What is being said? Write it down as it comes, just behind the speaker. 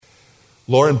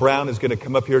Lauren Brown is going to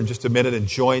come up here in just a minute and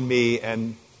join me.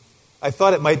 And I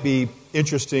thought it might be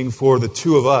interesting for the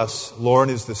two of us. Lauren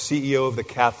is the CEO of the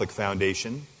Catholic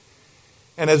Foundation.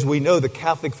 And as we know, the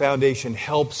Catholic Foundation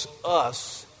helps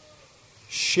us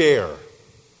share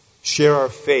our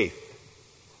faith,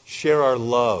 share our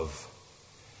love,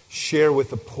 share with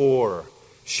the poor,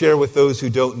 share with those who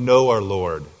don't know our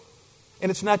Lord. And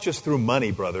it's not just through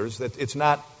money, brothers. It's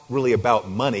not really about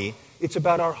money. It's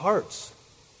about our hearts.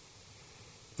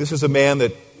 This is a man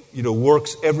that,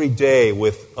 works every day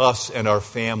with us and our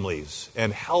families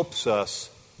and helps us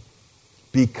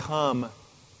become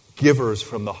givers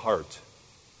from the heart.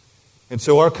 And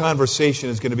so our conversation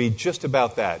is going to be just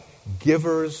about that,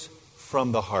 givers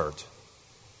from the heart.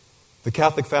 The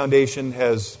Catholic Foundation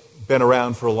has been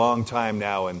around for a long time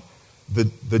now, and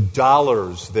the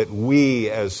dollars that we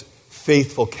as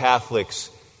faithful Catholics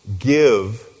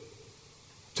give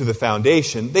to the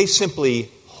foundation, they simply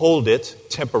hold it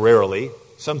temporarily,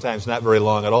 sometimes not very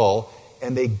long at all,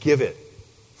 and they give it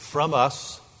from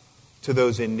us to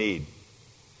those in need.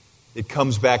 It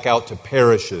comes back out to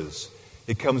parishes.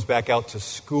 It comes back out to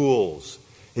schools.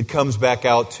 It comes back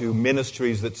out to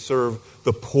ministries that serve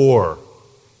the poor,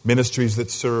 ministries that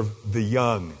serve the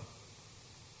young.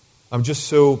 I'm just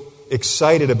so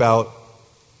excited about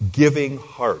giving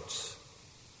hearts.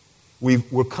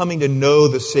 We're coming to know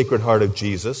the Sacred Heart of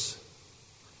Jesus.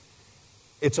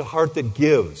 It's a heart that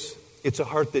gives. It's a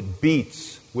heart that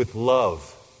beats with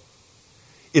love.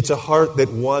 It's a heart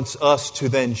that wants us to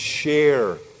then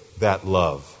share that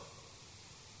love.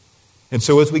 And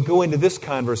so as we go into this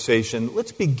conversation,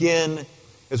 let's begin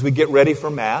as we get ready for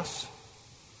Mass.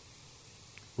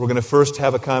 We're going to first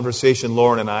have a conversation,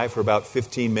 Lauren and I, for about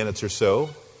 15 minutes or so.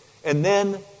 And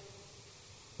then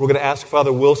we're going to ask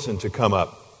Father Wilson to come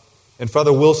up. And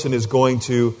Father Wilson is going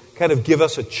to kind of give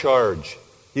us a charge.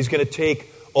 He's going to take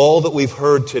all that we've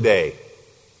heard today,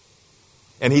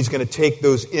 and he's going to take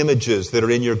those images that are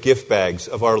in your gift bags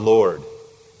of our Lord,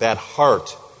 that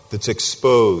heart that's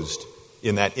exposed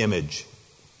in that image.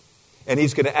 And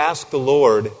he's going to ask the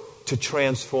Lord to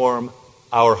transform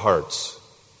our hearts,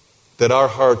 that our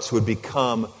hearts would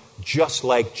become just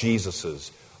like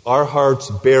Jesus's. Our hearts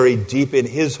buried deep in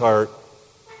his heart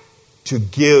to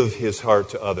give his heart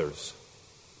to others.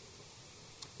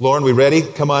 Lauren, we ready?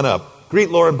 Come on up. Greet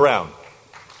Lauren Brown.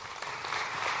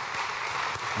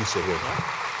 You sit here.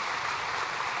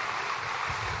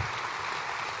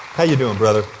 How you doing,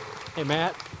 brother? Hey,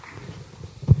 Matt.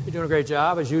 You're doing a great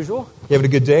job, as usual. You having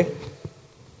a good day?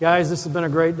 Guys, this has been a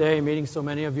great day, meeting so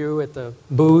many of you at the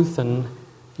booth and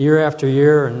year after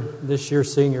year, and this year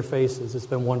seeing your faces. It's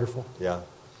been wonderful.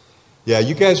 Yeah,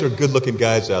 you guys are good-looking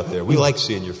guys out there. We like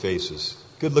seeing your faces.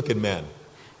 Good-looking men.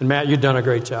 And Matt, you've done a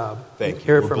great job. Thank you.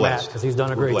 Hear it from Matt, because he's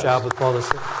done a great job with Paul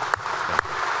this year.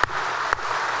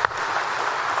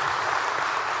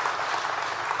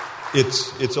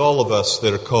 It's all of us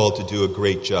that are called to do a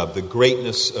great job. The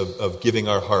greatness of giving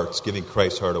our hearts, giving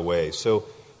Christ's heart away. So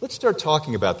let's start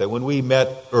talking about that. When we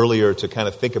met earlier to kind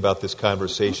of think about this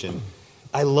conversation,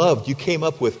 you came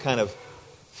up with kind of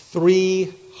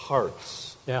 3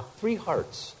 hearts. Yeah. 3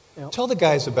 hearts. Yeah. Tell the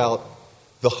guys about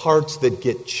the hearts that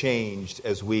get changed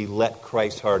as we let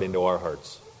Christ's heart into our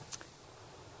hearts.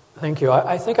 Thank you.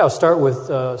 I think I'll start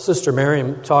with Sister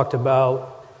Miriam talked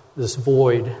about this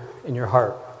void in your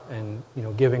heart and,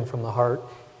 giving from the heart.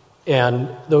 And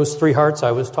those 3 hearts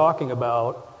I was talking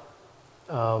about,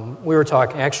 we were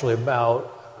talking actually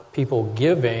about people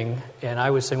giving, and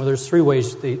I was saying, well, there's 3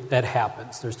 ways that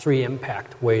happens. There's 3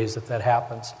 impact ways that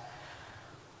happens.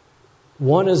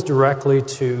 One is directly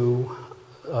to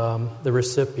the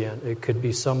recipient. It could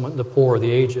be someone, the poor,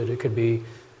 the aged. It could be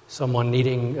someone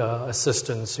needing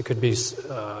assistance. It could be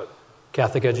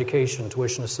Catholic education,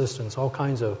 tuition assistance, all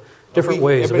kinds of different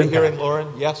ways of impact. Everybody hearing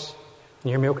Lauren? Yes? Can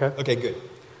you hear me okay? Okay, good.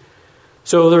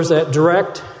 So there's that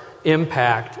direct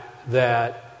impact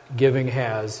that giving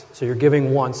has. So you're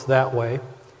giving once that way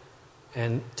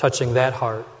and touching that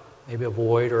heart, maybe a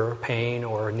void or a pain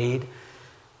or a need.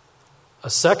 A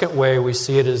second way we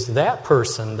see it is that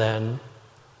person then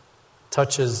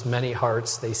touches many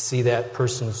hearts. They see that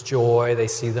person's joy. They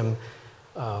see them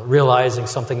realizing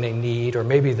something they need, or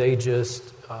maybe they just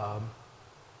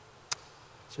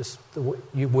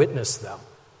you witness them.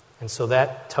 And so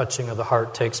that touching of the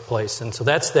heart takes place. And so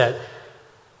that's that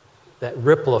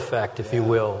ripple effect, if you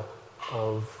will,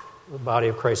 of the body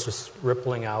of Christ just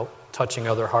rippling out, touching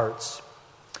other hearts.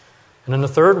 And then the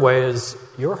third way is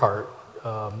your heart.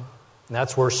 And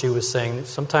that's where she was saying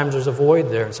sometimes there's a void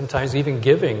there, and sometimes even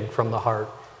giving from the heart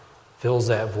fills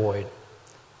that void.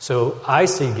 So I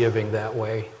see giving that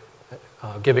way,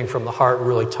 giving from the heart,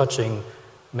 really touching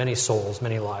many souls,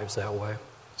 many lives that way.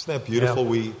 Isn't that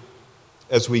beautiful? Yeah.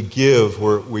 As we give,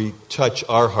 we touch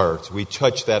our hearts. We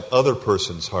touch that other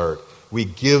person's heart. We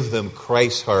give them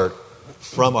Christ's heart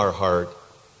from our heart.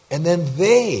 And then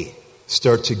they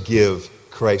start to give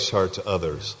Christ's heart to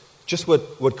others. Just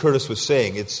what Curtis was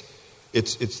saying.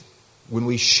 It's when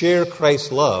we share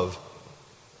Christ's love,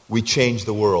 we change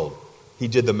the world. He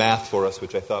did the math for us,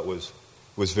 which I thought was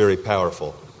very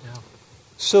powerful. Yeah.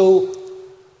 So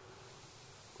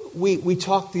we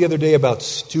talked the other day about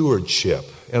stewardship.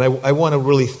 And I want to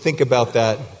really think about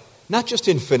that, not just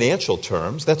in financial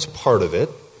terms, that's part of it.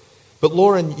 But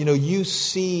Lauren, you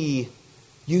see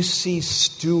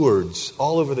stewards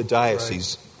all over the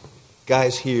diocese, right.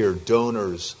 Guys here,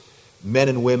 donors, men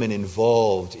and women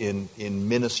involved in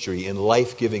ministry, in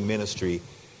life-giving ministry.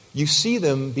 You see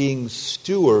them being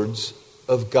stewards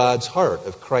of God's heart,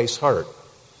 of Christ's heart.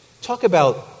 Talk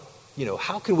about,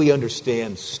 how can we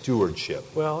understand stewardship?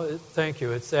 Well, thank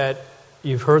you. It's that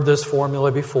you've heard this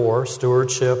formula before,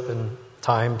 stewardship and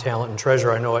time, talent, and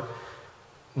treasure. I know at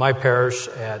my parish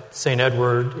at St.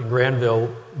 Edward in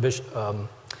Granville,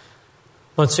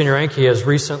 Monsignor Enke has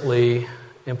recently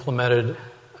implemented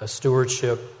a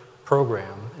stewardship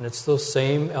program, and it's those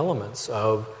same elements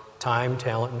of time,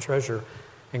 talent, and treasure.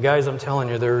 And guys, I'm telling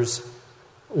you,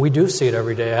 we do see it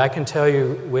every day. I can tell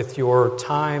you with your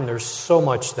time, there's so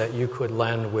much that you could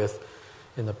lend with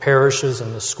in the parishes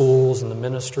and the schools and the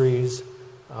ministries.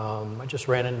 I just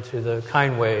ran into the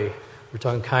Kindway. We're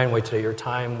talking Kindway today, your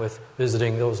time with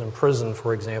visiting those in prison,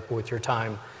 for example, with your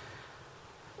time.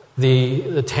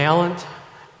 The talent,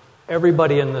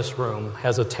 everybody in this room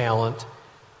has a talent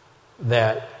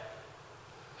that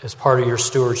as part of your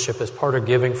stewardship, as part of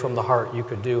giving from the heart you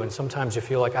could do. And sometimes you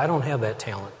feel like, I don't have that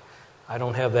talent. I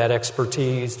don't have that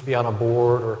expertise to be on a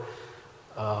board or,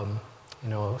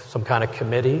 some kind of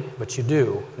committee, but you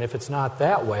do. And if it's not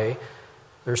that way,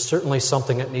 there's certainly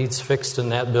something that needs fixed in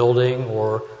that building,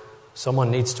 or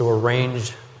someone needs to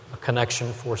arrange a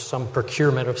connection for some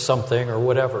procurement of something or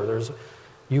whatever.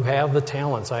 You have the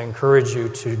talents. I encourage you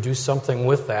to do something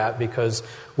with that, because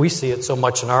we see it so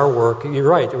much in our work. You're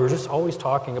right. We're just always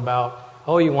talking about,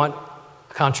 you want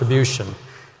a contribution.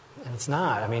 And it's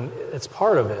not. I mean, it's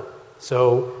part of it.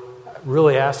 So I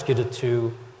really ask you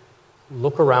to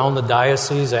look around the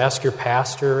diocese, ask your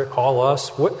pastor, call us.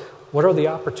 What are the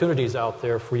opportunities out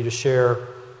there for you to share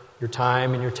your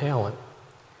time and your talent?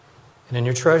 And in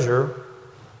your treasure,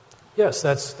 yes,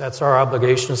 that's our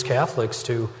obligation as Catholics,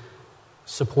 to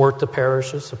support the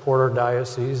parishes, support our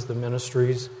diocese, the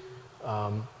ministries.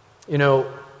 Our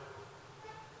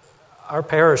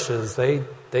parishes, they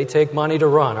take money to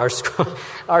run.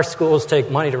 Our schools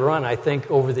take money to run. I think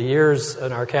over the years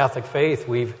in our Catholic faith,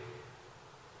 we've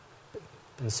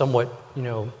been somewhat,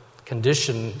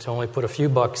 conditioned to only put a few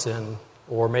bucks in,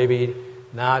 or maybe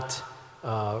not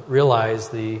realize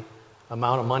the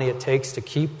amount of money it takes to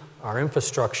keep our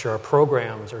infrastructure, our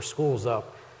programs, our schools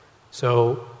up.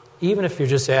 So even if you're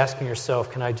just asking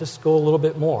yourself, can I just go a little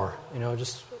bit more,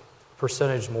 just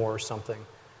percentage more or something.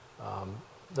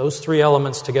 Those three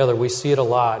elements together, we see it a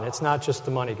lot. And it's not just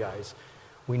the money, guys.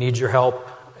 We need your help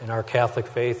in our Catholic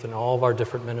faith and all of our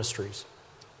different ministries.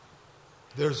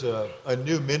 There's a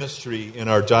new ministry in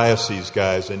our diocese,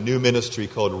 guys, a new ministry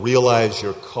called Realize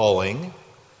Your Calling.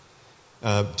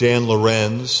 Dan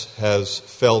Lorenz has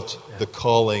felt the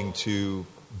calling to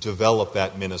develop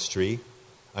that ministry,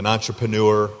 an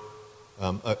entrepreneur,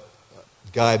 a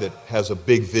guy that has a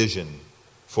big vision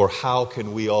for how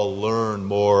can we all learn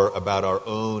more about our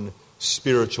own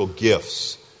spiritual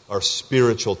gifts, our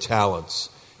spiritual talents,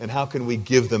 and how can we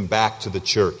give them back to the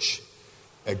church,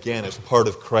 again, as part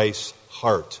of Christ's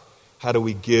heart. How do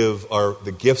we give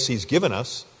the gifts He's given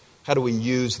us, how do we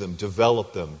use them,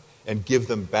 develop them, and give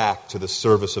them back to the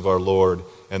service of our Lord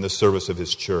and the service of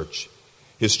His church?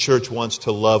 His church wants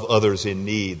to love others in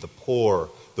need, the poor,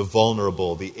 the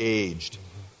vulnerable, the aged,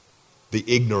 the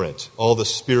ignorant, all the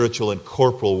spiritual and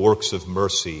corporal works of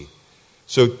mercy.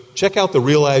 So check out the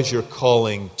Realize Your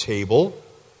Calling table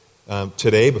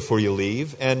today before you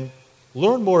leave, and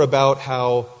learn more about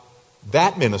how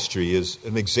that ministry is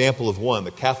an example of one.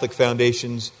 The Catholic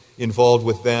Foundation's involved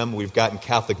with them. We've gotten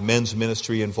Catholic Men's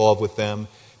Ministry involved with them,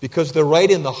 because they're right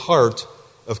in the heart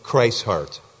of Christ's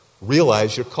heart.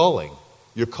 Realize your calling.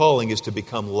 Your calling is to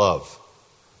become love.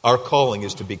 Our calling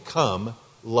is to become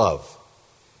love.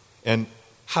 And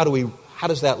how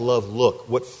does that love look?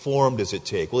 What form does it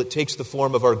take? Well, it takes the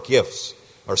form of our gifts,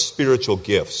 our spiritual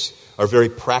gifts, our very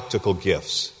practical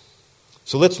gifts.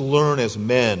 So let's learn as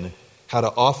men how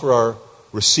to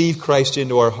receive Christ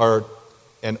into our heart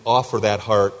and offer that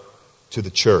heart to the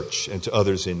church and to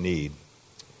others in need.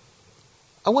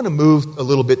 I want to move a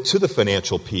little bit to the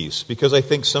financial piece because I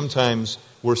think sometimes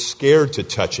we're scared to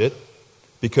touch it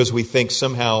because we think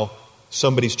somehow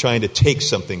somebody's trying to take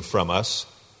something from us.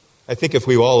 I think if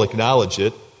we all acknowledge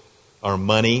it, our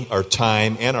money, our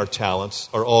time, and our talents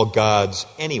are all God's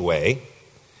anyway.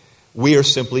 We are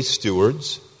simply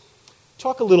stewards.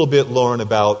 Talk a little bit, Lauren,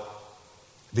 about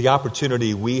the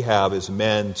opportunity we have as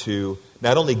men to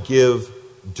not only give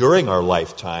during our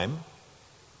lifetime,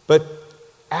 but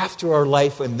after our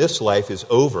life and this life is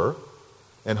over,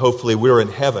 and hopefully we're in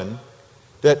heaven,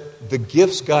 that the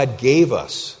gifts God gave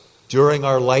us during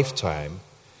our lifetime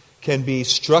can be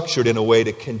structured in a way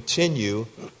to continue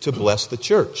to bless the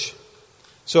church.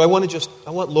 So I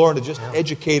want Lauren to just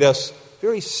educate us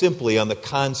very simply on the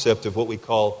concept of what we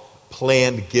call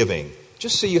planned giving,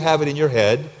 just so you have it in your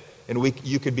head, and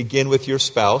you could begin with your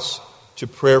spouse to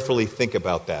prayerfully think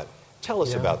about that. Tell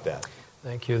us about that.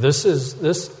 Thank you.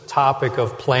 This topic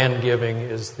of planned giving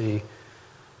is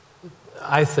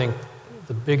I think,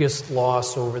 the biggest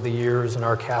loss over the years in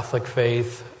our Catholic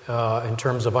faith in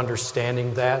terms of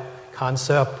understanding that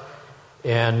concept.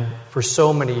 And for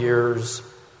so many years,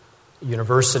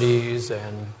 universities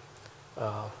and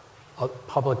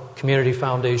public community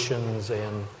foundations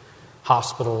and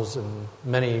hospitals and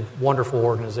many wonderful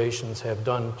organizations have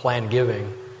done planned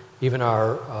giving. Even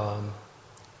our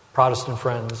Protestant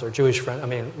friends or Jewish friends,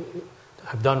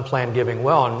 have done planned giving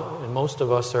well, and most of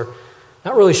us are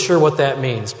not really sure what that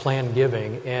means, planned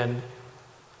giving. And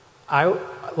I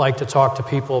like to talk to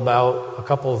people about a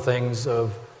couple of things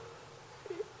of,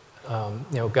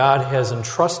 God has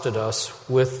entrusted us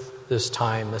with this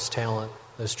time, this talent,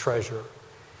 this treasure.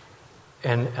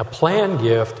 And a planned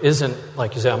gift isn't,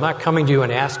 like you said, I'm not coming to you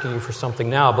and asking you for something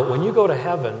now, but when you go to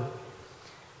heaven,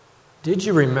 did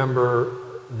you remember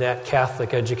that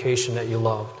Catholic education that you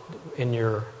loved in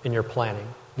your planning?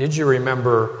 Did you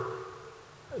remember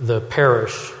the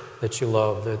parish that you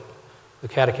loved, the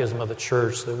catechism of the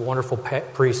church, the wonderful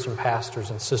priests and pastors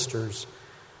and sisters?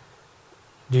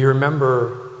 Do you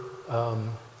remember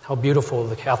how beautiful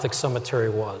the Catholic cemetery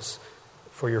was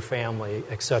for your family,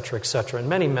 et cetera, and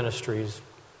many ministries,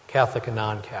 Catholic and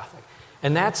non-Catholic?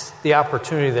 And that's the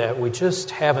opportunity that we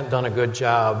just haven't done a good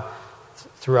job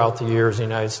throughout the years in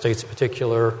the United States in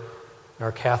particular, in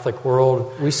our Catholic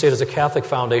world. We see it as a Catholic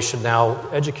foundation now,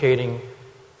 educating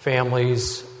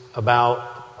families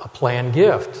about a planned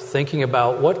gift, thinking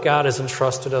about what God has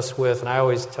entrusted us with. And I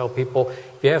always tell people,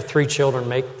 if you have 3 children,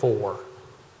 make 4.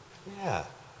 Yeah.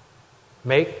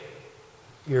 Make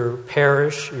your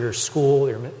parish, your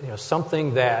school,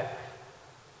 something that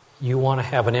you want to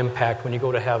have an impact when you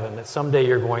go to heaven, that someday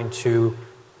you're going to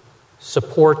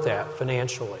support that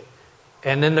financially.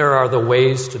 And then there are the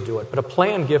ways to do it. But a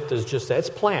planned gift is just that.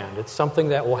 It's planned. It's something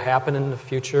that will happen in the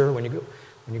future when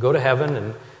you go to heaven.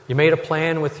 And you made a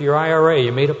plan with your IRA.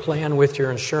 You made a plan with your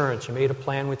insurance. You made a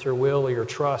plan with your will or your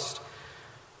trust,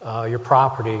 your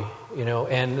property.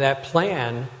 And that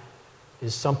plan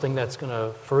is something that's going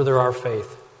to further our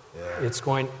faith.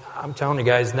 Yeah. I'm telling you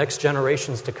guys, next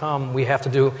generations to come, we have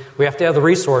to have the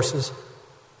resources.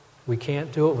 We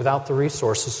can't do it without the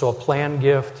resources. So a planned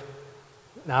gift,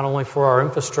 not only for our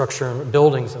infrastructure and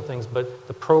buildings and things, but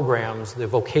the programs, the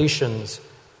vocations,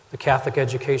 the Catholic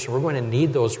education. We're going to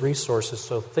need those resources.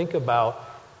 So think about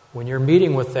when you're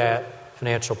meeting with that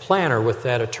financial planner, with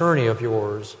that attorney of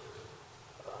yours,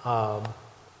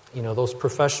 those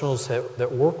professionals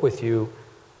that work with you.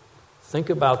 Think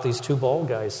about these 2 bald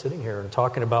guys sitting here and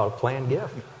talking about a planned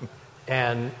gift.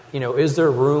 And, is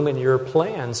there room in your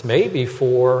plans maybe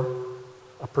for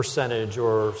a percentage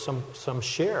or some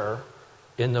share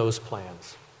in those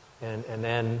plans? And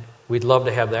then we'd love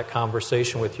to have that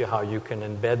conversation with you, how you can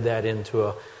embed that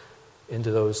into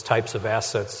those types of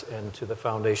assets and to the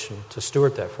foundation to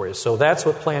steward that for you. So that's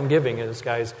what planned giving is,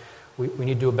 guys. We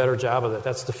need to do a better job of that.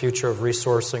 That's the future of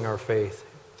resourcing our faith.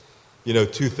 2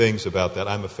 things about that.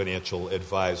 I'm a financial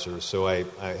advisor, so I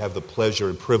have the pleasure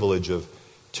and privilege of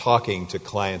talking to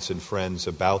clients and friends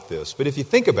about this. But if you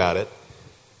think about it,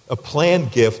 a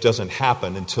planned gift doesn't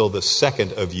happen until the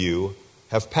second of you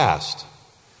have passed.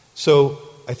 So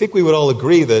I think we would all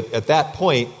agree that at that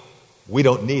point, we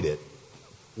don't need it.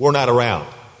 We're not around.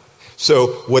 So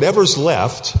whatever's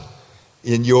left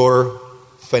in your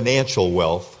financial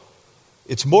wealth,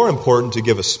 it's more important to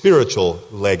give a spiritual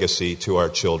legacy to our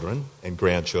children and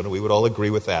grandchildren. We would all agree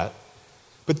with that.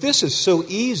 But this is so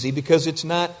easy because it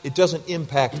doesn't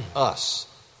impact us.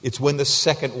 It's when the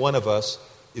second one of us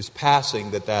is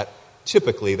passing that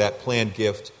typically that planned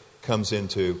gift comes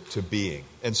into being.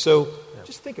 And so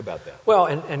just think about that. Well,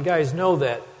 and guys, know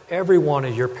that every one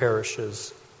of your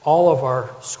parishes, all of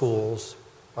our schools,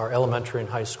 our elementary and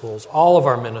high schools, all of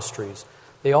our ministries,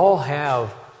 they all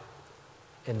have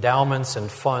endowments and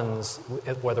funds,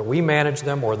 whether we manage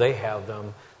them or they have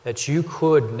them, that you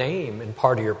could name in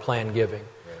part of your planned giving.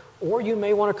 Right. Or you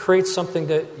may want to create something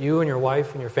that you and your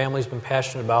wife and your family's been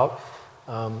passionate about.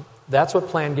 That's what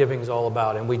planned giving is all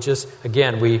about. And we just,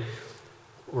 again,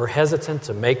 we're hesitant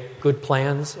to make good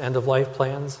plans, end-of-life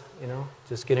plans,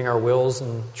 just getting our wills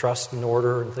and trust in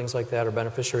order and things like that, or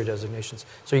beneficiary designations.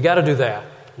 So you got to do that.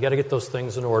 You got to get those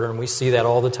things in order, and we see that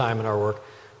all the time in our work.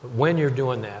 But when you're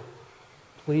doing that,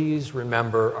 please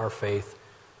remember our faith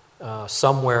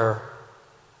somewhere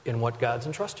in what God's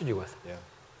entrusted you with. Yeah.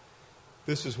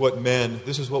 This is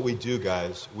what we do,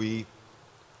 guys. We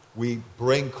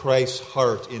bring Christ's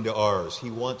heart into ours. He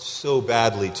wants so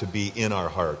badly to be in our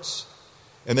hearts.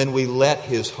 And then we let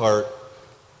His heart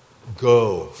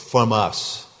go from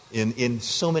us in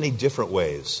so many different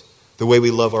ways. The way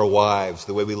we love our wives,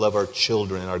 the way we love our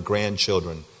children and our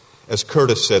grandchildren. As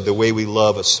Curtis said, the way we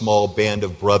love a small band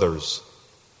of brothers.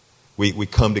 We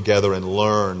come together and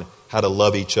learn how to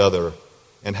love each other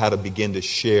and how to begin to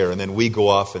share. And then we go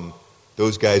off and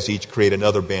those guys each create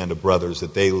another band of brothers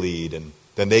that they lead. And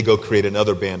then they go create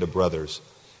another band of brothers.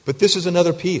 But this is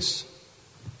another piece.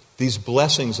 These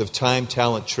blessings of time,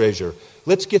 talent, treasure.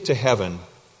 Let's get to heaven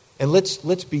and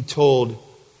let's be told,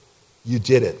 you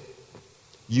did it.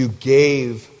 You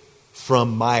gave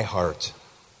from my heart.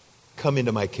 Come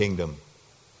into my kingdom.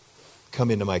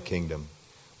 Come into my kingdom.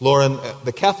 Lauren,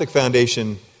 the Catholic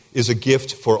Foundation is a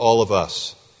gift for all of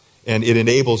us. And it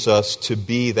enables us to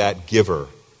be that giver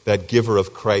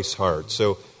of Christ's heart.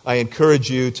 So I encourage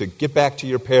you to get back to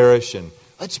your parish and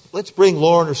let's bring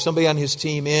Lauren or somebody on his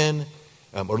team in.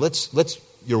 Or let's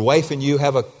your wife and you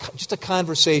have just a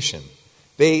conversation.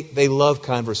 They love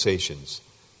conversations.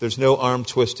 There's no arm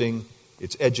twisting.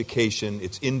 It's education.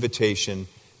 It's invitation.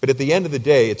 But at the end of the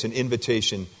day, it's an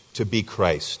invitation to be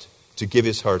Christ, to give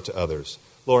His heart to others.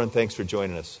 Lauren, thanks for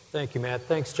joining us. Thank you, Matt.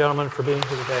 Thanks, gentlemen, for being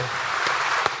here today.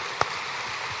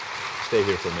 Stay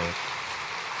here for a minute.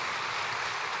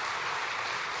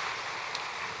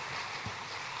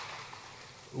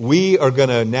 We are going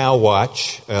to now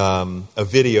watch a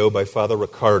video by Father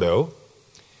Ricardo,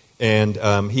 and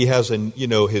he has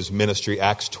his ministry,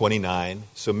 Acts 29.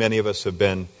 So many of us have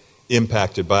been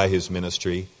impacted by his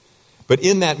ministry. But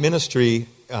in that ministry,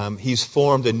 he's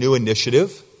formed a new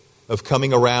initiative of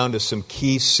coming around to some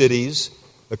key cities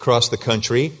across the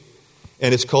country,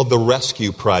 and it's called the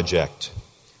Rescue Project.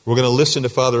 We're going to listen to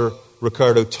Father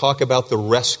Ricardo talk about the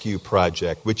Rescue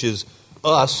Project, which is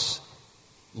us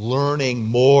learning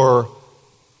more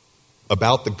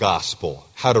about the gospel,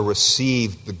 how to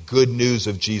receive the good news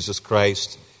of Jesus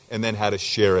Christ, and then how to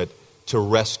share it to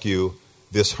rescue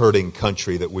this hurting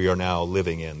country that we are now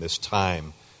living in, this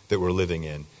time that we're living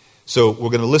in. So we're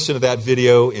going to listen to that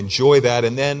video, enjoy that,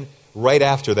 and then right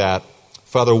after that,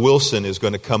 Father Wilson is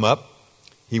going to come up.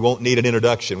 He won't need an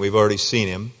introduction. We've already seen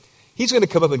him. He's going to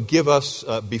come up and give us,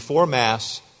 before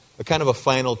Mass, a kind of a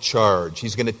final charge.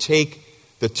 He's going to take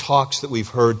the talks that we've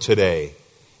heard today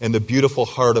and the beautiful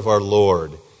heart of our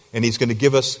Lord, and He's going to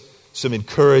give us some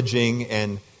encouraging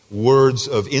and words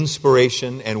of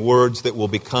inspiration and words that will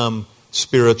become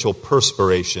spiritual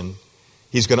perspiration.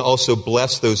 He's going to also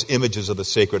bless those images of the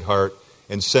Sacred Heart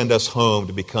and send us home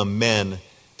to become men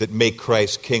that make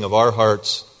Christ King of our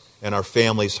hearts and our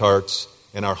families' hearts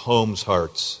and our homes'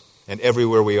 hearts. And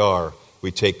everywhere we are,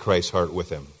 we take Christ's heart with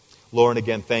Him. Lauren,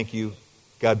 again, thank you.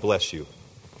 God bless you.